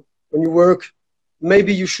and, you know, when you work,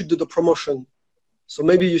 maybe you should do the promotion. So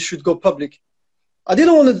maybe you should go public. I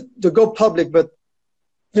didn't want to go public, but,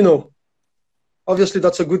 you know, obviously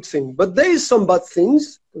that's a good thing. But there is some bad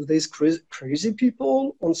things. There's crazy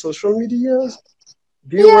people on social medias.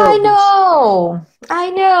 Yeah, I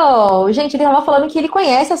know. Gente, ele tava falando que ele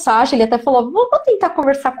conhece a Sasha, ele até falou, vou tentar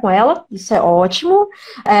conversar com ela, isso é ótimo.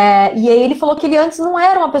 E aí ele falou que ele antes não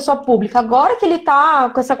era uma pessoa pública, agora que ele tá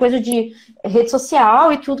com essa coisa de rede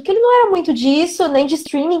social e tudo, que ele não era muito disso, nem de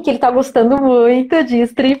streaming, que ele tá gostando muito de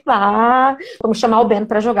streamar. Vamos chamar o Ben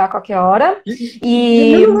pra jogar a qualquer hora.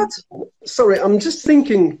 You know what? Sorry, I'm just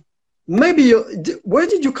thinking, maybe where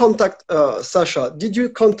did you contact Sasha? Did you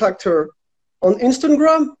contact her on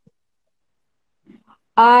Instagram?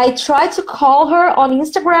 I tried to call her on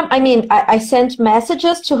Instagram. I mean, I sent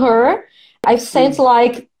messages to her. I've sent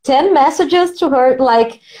like 10 messages to her,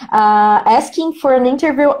 like asking for an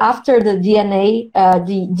interview after the the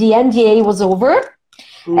NDA was over.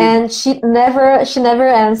 And she never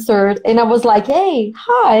answered. And I was like, hey,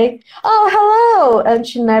 hi, oh, hello. And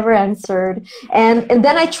she never answered. And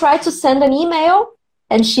then I tried to send an email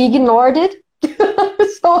and she ignored it.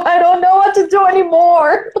 So I don't know what to do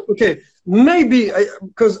anymore. Okay, maybe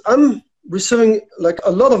because I'm receiving like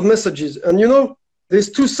a lot of messages, and you know,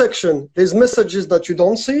 there's two sections. There's messages that you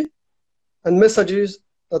don't see, and messages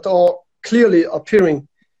that are clearly appearing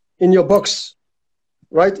in your box,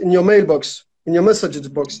 right? In your mailbox, in your messages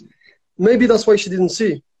box. Maybe that's why she didn't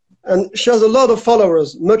see. And she has a lot of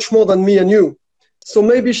followers, much more than me and you. So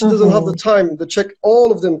maybe she doesn't have the time to check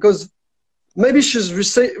all of them, because maybe she's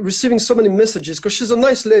receiving so many messages, because she's a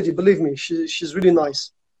nice lady, believe me. She's really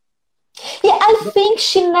nice. Yeah, I think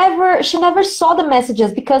she never saw the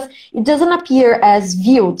messages because it doesn't appear as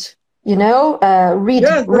viewed, you know, read.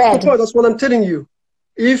 That's what I'm telling you.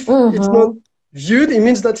 If it's not viewed, it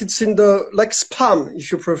means that it's in the, like, spam,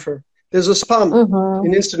 if you prefer. There's a spam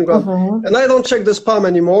in Instagram. And I don't check the spam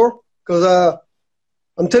anymore, because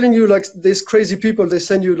I'm telling you, like, there's crazy people, they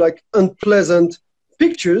send you like unpleasant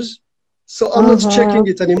pictures. So I'm not checking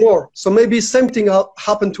it anymore. So maybe same thing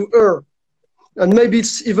happened to her. And maybe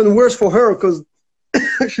it's even worse for her because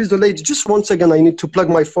she's a lady. Just 1 second, I need to plug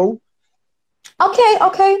my phone.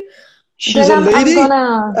 Okay. She's a lady,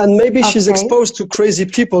 and maybe she's exposed to crazy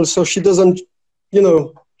people, so she doesn't, you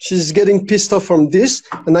know, she's getting pissed off from this,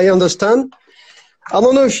 and I understand. I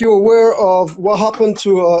don't know if you're aware of what happened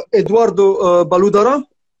to Eduardo Baludara,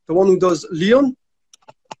 the one who does Leon.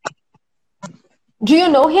 Do you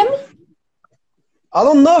know him? I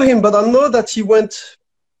don't know him, but I know that he went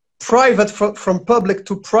private from public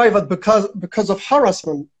to private because of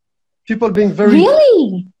harassment. People being very...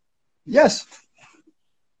 Really? Yes.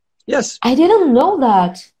 Yes. I didn't know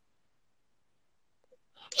that.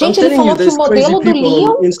 Gente, ele falou que o modelo do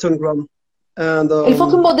Leon... Instagram. And, ele falou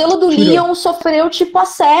que o modelo do Leon sofreu tipo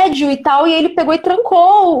assédio e tal, e ele pegou e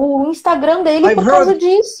trancou o Instagram dele por causa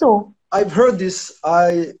disso. I've heard this.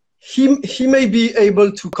 He may be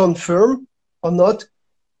able to confirm or not.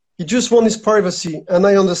 He just wants his privacy, and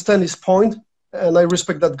I understand his point, and I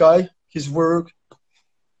respect that guy, his work.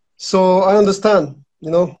 So I understand,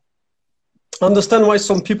 you know. I understand why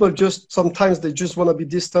some people sometimes they just want to be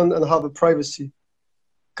distant and have a privacy.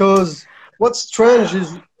 Because what's strange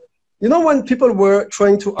is, you know, when people were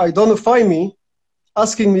trying to identify me,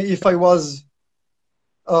 asking me if I was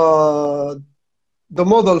the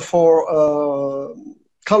model for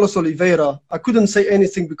Carlos Oliveira, I couldn't say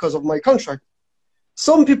anything because of my contract.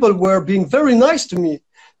 Some people were being very nice to me,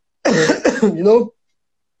 you know,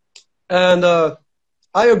 and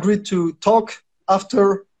I agreed to talk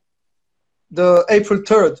after the April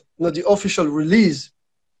 3rd, you know, the official release.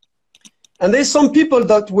 And there's some people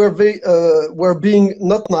that were being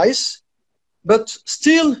not nice, but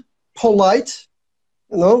still polite,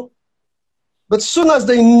 you know. But soon as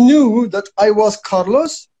they knew that I was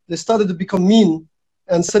Carlos, they started to become mean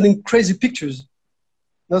and sending crazy pictures.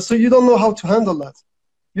 Now, so you don't know how to handle that.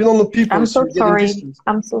 You don't know people. I'm so sorry.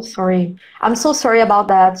 I'm so sorry. I'm so sorry about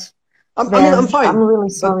that. I mean, I'm fine. I'm really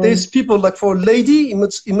sorry. But there's people, like for a lady, it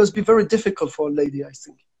must be very difficult for a lady, I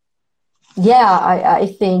think. Yeah, I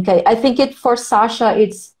think. I think for Sasha,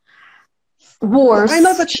 it's worse. I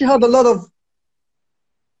know that she had a lot of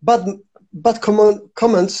bad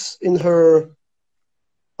comments in her,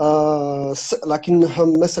 like in her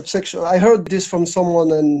message section. I heard this from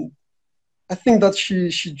someone, and I think that she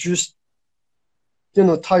just, you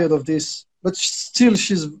know, tired of this. But still,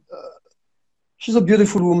 she's a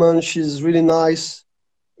beautiful woman. She's really nice,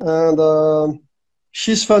 and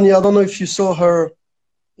she's funny. I don't know if you saw her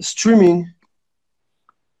streaming.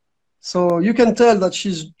 So you can tell that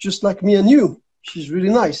she's just like me and you. She's really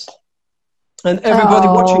nice. And everybody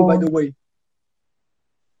watching, by the way.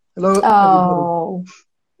 Hello, everybody.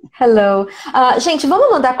 Hello. Gente, vamos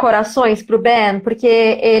mandar corações pro Ben, porque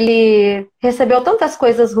ele recebeu tantas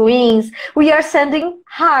coisas ruins. We are sending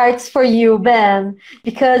hearts for you, Ben,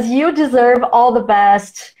 because you deserve all the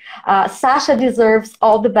best. Sasha deserves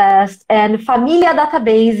all the best. And Família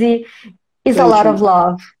Database is a lot of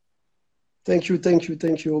love. Thank you, thank you,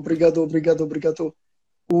 thank you. Obrigado, obrigado, obrigado.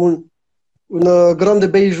 Grande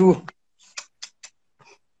beijo.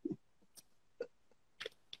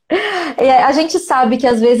 A gente sabe que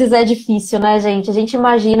às vezes é difícil, né, gente? A gente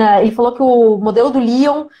imagina... Ele falou que o modelo do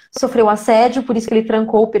Leon sofreu assédio, por isso que ele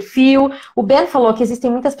trancou o perfil. O Ben falou que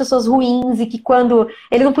existem muitas pessoas ruins e que quando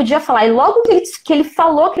ele não podia falar, e logo que ele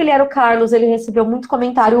falou que ele era o Carlos, ele recebeu muito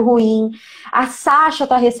comentário ruim. A Sasha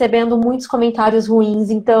tá recebendo muitos comentários ruins,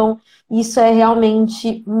 então isso é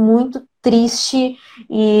realmente muito triste.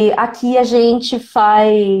 E aqui a gente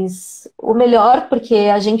faz o melhor, porque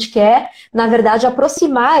a gente quer, na verdade,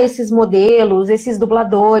 aproximar esses modelos, esses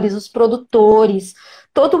dubladores, os produtores,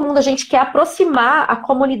 todo mundo, a gente quer aproximar a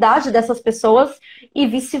comunidade dessas pessoas e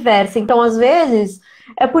vice-versa. Então, às vezes,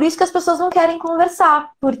 é por isso que as pessoas não querem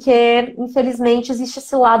conversar, porque, infelizmente, existe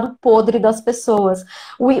esse lado podre das pessoas.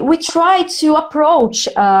 We try to approach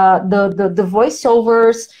the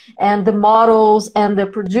voiceovers and the models and the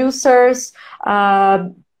producers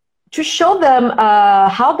to show them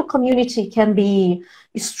how the community can be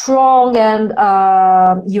strong and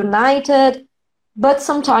united, but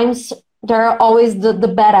sometimes there are always the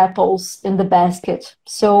bad apples in the basket.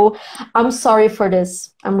 So I'm sorry for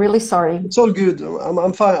this. I'm really sorry. It's all good.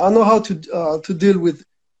 I'm fine. I know how to deal with.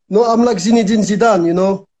 No, I'm like Zinedine Zidane. You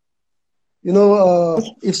know. You know,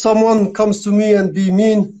 if someone comes to me and be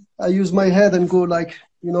mean, I use my head and go like,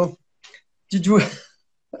 you know, did you?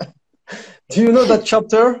 Do you know that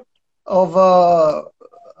chapter of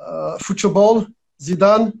football?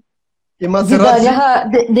 Zidane.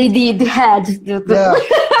 Zidane, the head. Yeah.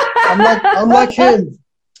 I'm like him.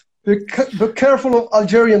 Be careful of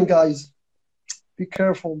Algerian guys. Be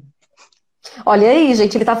careful. Olha aí,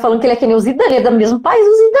 gente, ele tá falando que ele é que nem o Zidane, é do mesmo país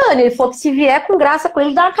o Zidane. Ele falou que se vier com graça com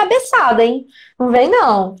ele, dá uma cabeçada, hein? Não vem,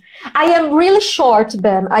 não. I am really short,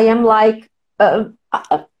 Ben. I am like, I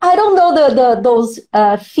don't know those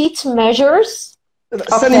feet measures.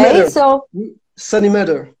 Centimeter. Okay, so...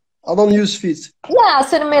 Centimeter. I don't use feet. Yeah,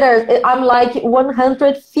 centimeter. I'm like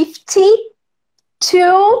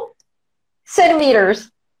 152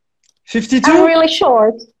 centimeters. 52? I'm really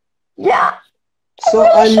short. Yeah. So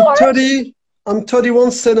I'm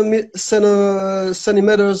 31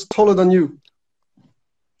 centimeters taller than you.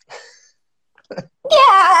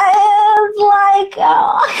 Yeah, it's like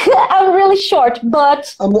I'm really short,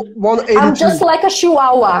 but I'm 182. I'm just like a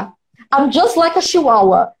chihuahua. I'm just like a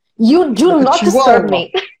chihuahua. You do not disturb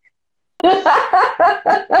me.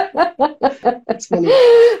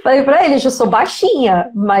 Falei pra ele, eu sou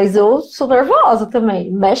baixinha, mas eu sou nervosa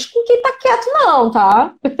também. Mexe com quem tá quieto não,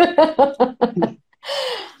 tá?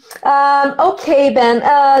 Okay, Ben.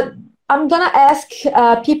 I'm gonna ask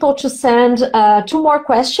people to send 2 more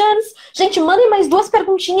questions. Gente, mandem mais 2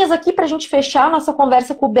 perguntinhas aqui pra gente fechar a nossa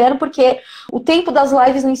conversa com o Ben, porque o tempo das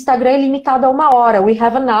lives no Instagram é limitado a 1 hora. We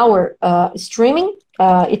have an hour streaming.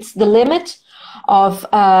 It's the limit of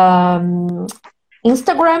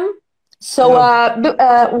Instagram. So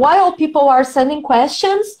while people are sending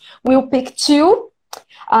questions, we'll pick 2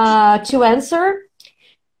 to answer.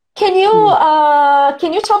 Can you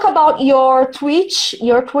talk about your Twitch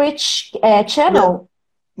channel?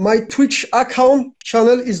 My Twitch account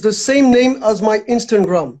channel is the same name as my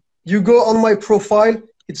Instagram. You go on my profile,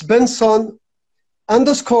 it's Benson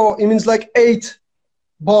 _ it means like 8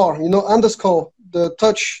 bar, you know, underscore, the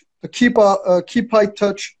touch, the keypad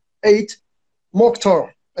touch 8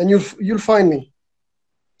 Mokhtar, and you'll find me.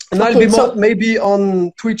 And okay, I'll be maybe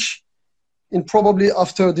on Twitch in probably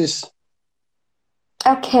after this.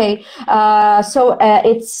 Okay, so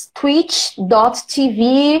it's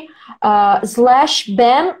twitch.tv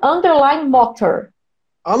 /Ben_Mokhtar.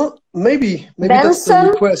 Maybe that's the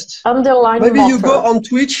request. Maybe Mokhtar. You go on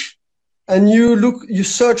Twitch and you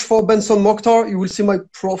search for Benson Mokhtar, you will see my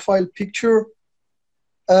profile picture.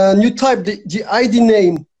 And you type the ID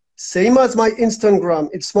name, same as my Instagram.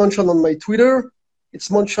 It's mentioned on my Twitter, it's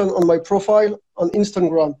mentioned on my profile on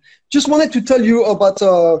Instagram. Just wanted to tell you about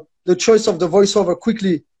the choice of the voiceover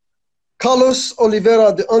quickly. Carlos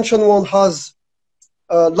Oliveira, the ancient one, has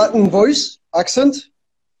a Latin voice accent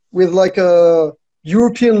with like a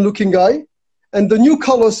European looking guy. And the new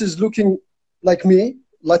Carlos is looking like me,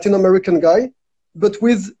 Latin American guy, but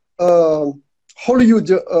with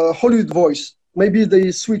Hollywood voice. Maybe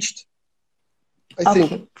they switched, I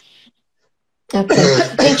think. Okay.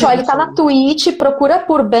 Gente, ó, ele tá na Twitch, procura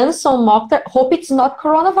por Benson Mokhtar. Hope it's not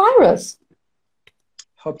coronavirus.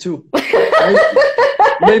 Hope too.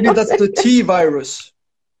 Maybe that's the T virus.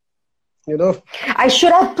 You know? I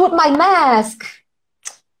should have put my mask.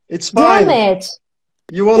 It's fine. Damn it.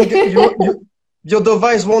 You won't get, your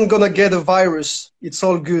device won't gonna get a virus. It's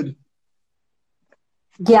all good.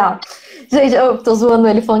 Yeah. Gente, eu tô zoando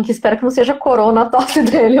ele, falando que espero que não seja corona a tosse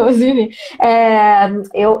dele, Osini.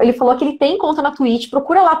 Ele falou que ele tem conta na Twitch,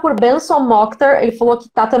 procura lá por Benson Mokhtar, ele falou que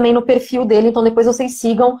tá também no perfil dele, então depois vocês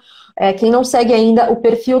sigam, quem não segue ainda, o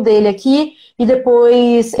perfil dele aqui, e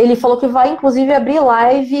depois ele falou que vai inclusive abrir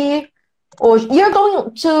live hoje. You're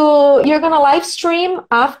gonna live stream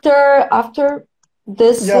after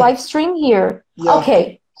this live stream here. Yeah.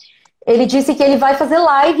 Ok. Ele disse que ele vai fazer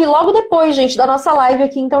live logo depois, gente, da nossa live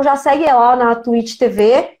aqui. Então já segue lá na Twitch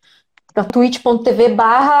TV, na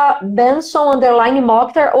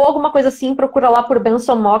twitch.tv/Benson_Mokhtar ou alguma coisa assim, procura lá por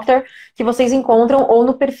Benson Mokhtar que vocês encontram ou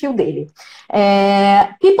no perfil dele.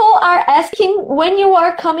 People are asking when you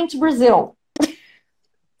are coming to Brazil.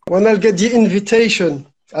 When I'll get the invitation,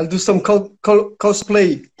 I'll do some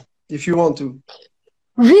cosplay if you want to.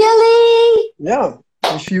 Really? Yeah.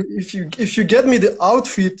 If you get me the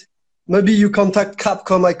outfit, maybe you contact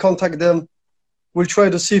Capcom, I contact them. We'll try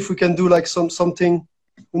to see if we can do like something,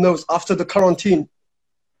 who knows, after the quarantine.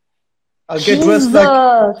 I'll get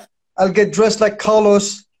dressed like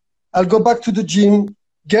Carlos. I'll go back to the gym,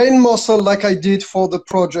 gain muscle like I did for the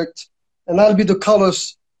project, and I'll be the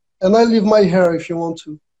Carlos. And I'll leave my hair if you want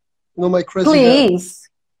to. You know, my crazy hair. Please.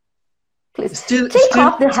 Still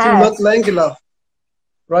off the hat. Still not Langela,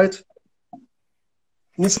 right?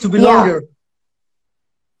 Needs to be longer.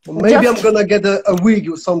 Well, maybe I'm gonna get a wig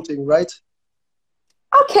or something, right?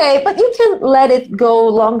 Okay, but you can let it go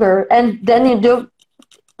longer and then you do.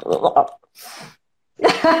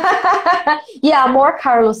 Yeah, more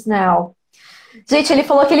Carlos now. Gente, ele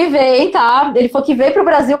falou que ele veio, tá? Ele falou que veio pro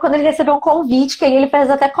Brasil quando ele recebeu um convite, que aí ele faz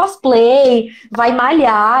até cosplay, vai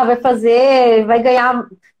malhar, vai ganhar,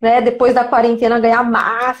 né, depois da quarentena, ganhar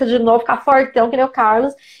massa de novo, ficar fortão, que nem o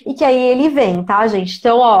Carlos, e que aí ele vem, tá, gente?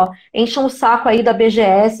 Então, ó, encham o saco aí da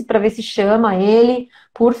BGS pra ver se chama ele,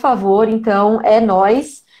 por favor, então, é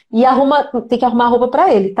nóis. E tem que arrumar roupa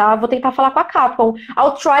pra ele, tá? Vou tentar falar com a Capcom.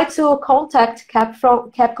 I'll try to contact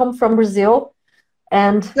Capcom from Brazil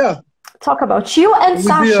and talk about you and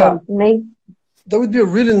Sasha. That would be a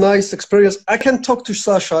really nice experience. I can talk to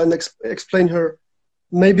Sasha and explain her.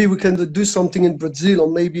 Maybe we can do something in Brazil or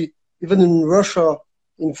maybe even in Russia,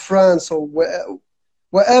 in France or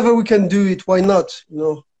wherever we can do it. Why not? You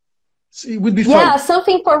know, it would be fun. Yeah,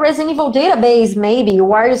 something for Resident Evil Database maybe.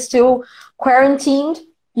 While you're still quarantined,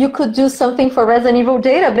 you could do something for Resident Evil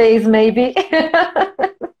Database maybe.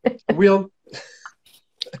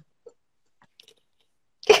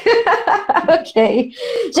 Ok.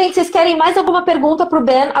 Gente, vocês querem mais alguma pergunta pro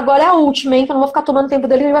Ben? Agora é a última, hein? Que eu não vou ficar tomando tempo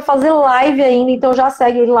dele, ele vai fazer live ainda, então já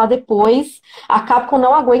segue ele lá depois. A Capcom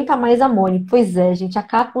não aguenta mais a Moni. Pois é, gente, a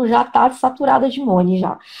Capcom já tá saturada de Moni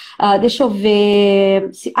já. Deixa eu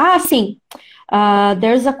ver. Sim.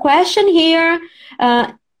 There's a question here.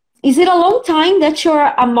 Is it a long time that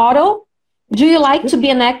you're a model? Do you like to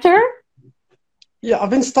be an actor? Yeah,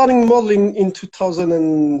 I've been starting modeling in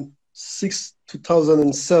 2006,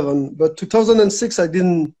 2007, but 2006 I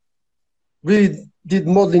didn't really did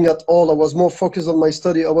modeling at all. I was more focused on my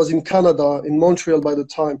study. I was in Canada, in Montreal by the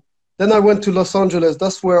time. Then I went to Los Angeles.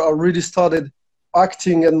 That's where I really started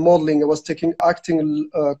acting and modeling. I was taking acting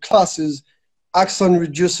classes, accent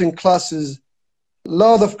reducing classes, a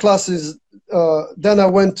lot of classes. Then I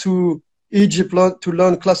went to Egypt to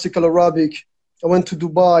learn classical Arabic. I went to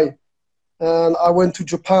Dubai, and I went to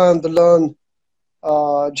Japan to learn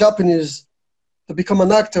Japanese to become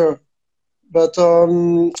an actor. But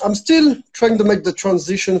I'm still trying to make the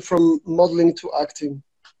transition from modeling to acting.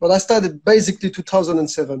 But I started basically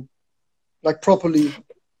 2007, like properly.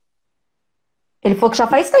 Ele falou que já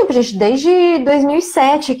faz tempo, gente, desde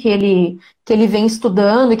 2007 que ele vem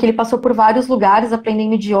estudando e que ele passou por vários lugares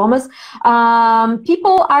aprendendo idiomas.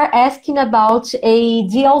 People are asking about a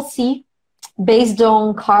DLC based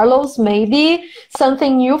on Carlos, maybe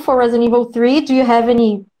something new for Resident Evil 3. Do you have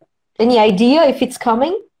any idea if it's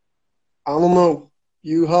coming? I don't know.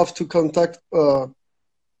 You have to contact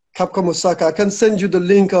Capcom Osaka. I can send you the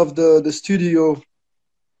link of the studio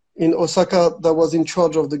in Osaka that was in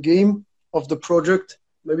charge of the game, of the project.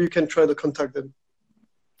 Maybe you can try to contact them.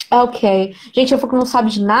 Ok. Gente, ele falou que não sabe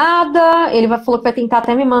de nada. Ele falou que vai tentar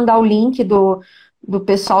até me mandar o link do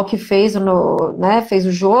pessoal que fez fez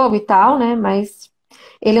o jogo e tal, né? Mas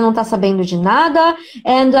ele não tá sabendo de nada.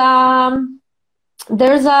 And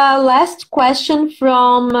there's a last question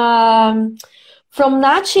from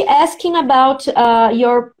Nachi asking about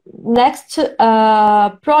your next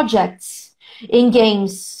projects in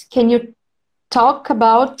games. Can you talk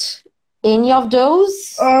about any of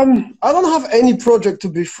those? I don't have any project to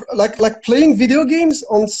be like playing video games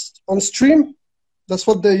on stream. That's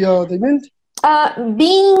what they meant.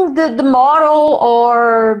 Being the model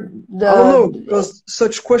or the... I don't know, because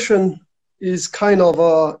such question is kind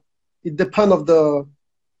of it depends of the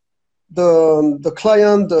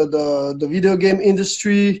client, the video game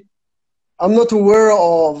industry. I'm not aware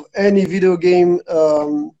of any video game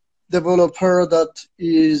developer that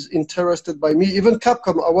is interested by me. Even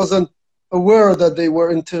Capcom, I wasn't aware that they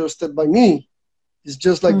were interested by me. It's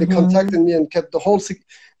just like they contacted me and kept the whole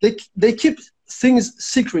they keep things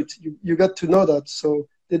secret. You got to know that. So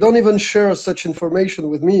they don't even share such information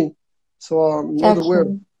with me. So I'm not aware.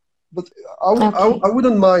 But I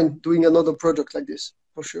wouldn't mind doing another project like this,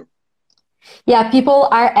 for sure. Yeah, people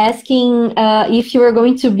are asking if you are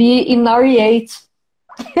going to be in RE8.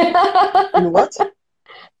 In what?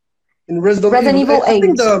 In Resident Evil 8. I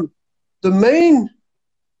think the main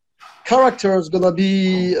character is gonna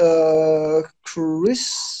be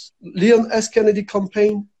Leon S. Kennedy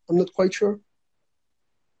campaign. I'm not quite sure.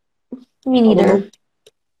 Me neither.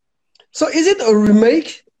 So is it a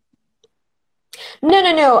remake?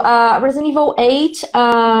 No. Resident Evil 8.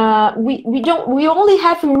 We only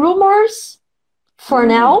have rumors for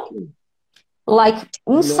now, like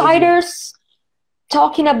insiders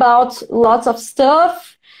talking about lots of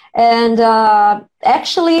stuff, and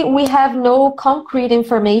actually we have no concrete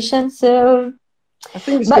information. So, I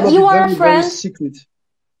think it's but you are a friend. Very secret.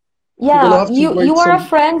 Yeah, you are a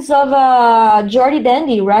friend of Jordi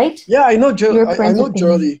Dandy, right? Yeah, I know I know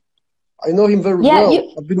Jordi. I know him very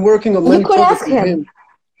well. I've been working on many projects with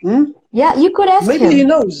him. Yeah, you could ask him. Maybe he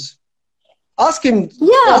knows. Ask him.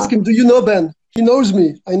 Yeah. Ask him, do you know Ben? He knows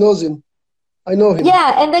me. I know him. I know him.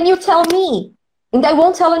 Yeah, and then you tell me. And I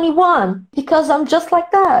won't tell anyone because I'm just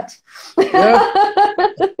like that.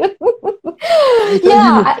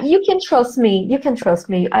 Yeah, you can trust me. You can trust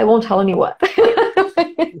me. I won't tell anyone.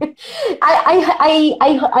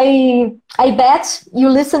 I bet you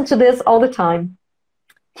listen to this all the time.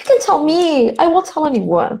 You can tell me. I won't tell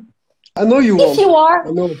anyone. I know you won't. If you are,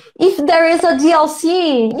 I know. If there is a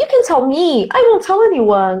DLC, you can tell me. I won't tell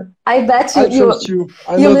anyone. I bet you. I trust you.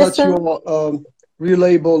 I know that you're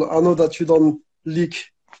reliable. I know that you don't leak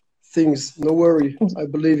things. No worry. I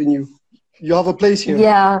believe in you. You have a place here.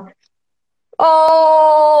 Yeah.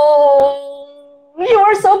 Oh, you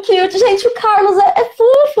are so cute. Gente, o Carlos é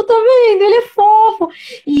fofo, tá vendo? Ele é fofo.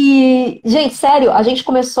 E, gente, sério, a gente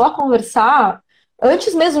começou a conversar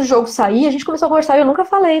antes mesmo do jogo sair, a gente começou a conversar e eu nunca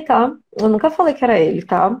falei, tá? Eu nunca falei que era ele,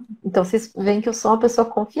 tá? Então vocês veem que eu sou uma pessoa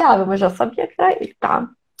confiável, mas já sabia que era ele, tá?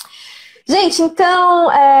 Gente, então,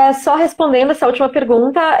 só respondendo essa última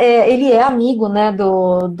pergunta, ele é amigo, né,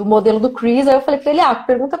 do modelo do Chris, aí eu falei pra ele,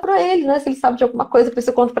 pergunta pra ele, né, se ele sabe de alguma coisa, depois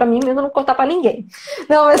você conta pra mim, mesmo não contar pra ninguém.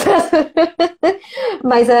 Não, mas,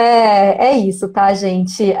 mas é isso, tá,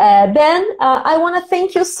 gente? Ben, I want to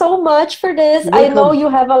thank you so much for this. You're I know welcome. you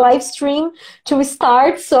have a live stream to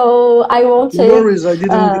start, so I won't No take... worries,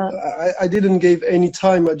 I didn't give any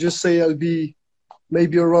time. I just say I'll be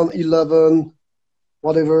maybe around 11,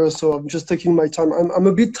 whatever. So I'm just taking my time. I'm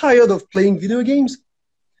a bit tired of playing video games.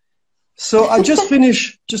 So I just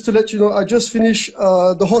finished, just to let you know, I just finished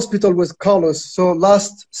the hospital with Carlos. So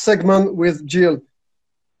last segment with Jill.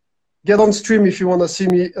 Get on stream if you want to see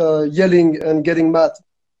me yelling and getting mad.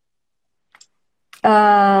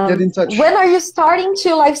 Get in touch. When are you starting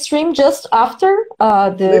to live stream? Just after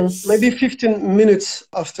this? Maybe 15 minutes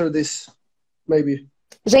after this, maybe.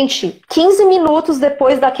 Gente, 15 minutos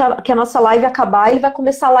depois que a nossa live acabar, ele vai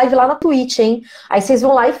começar a live lá na Twitch, hein? Aí vocês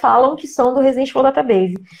vão lá e falam que são do Resident Evil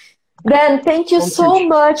Database. Ben, thank you so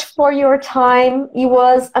much for your time. It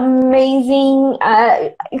was amazing.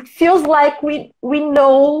 It feels like we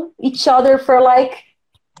know each other for like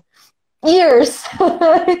years.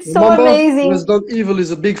 It's so amazing. Resident Evil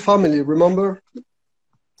is a big family, remember?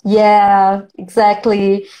 Yeah,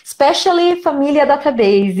 exactly. Especially Família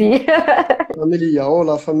Database. Família,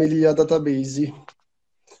 hola, Família Database.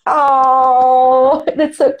 Oh,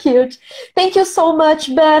 that's so cute. Thank you so much,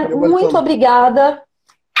 Ben. Muito obrigada.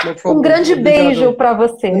 Um grande beijo para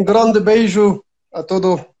você. Um grande beijo a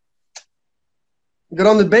todo.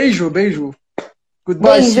 Grande beijo, beijo.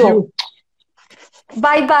 Goodbye, beijo. See you.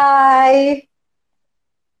 Bye, bye.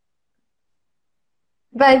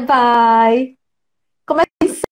 Bye, bye.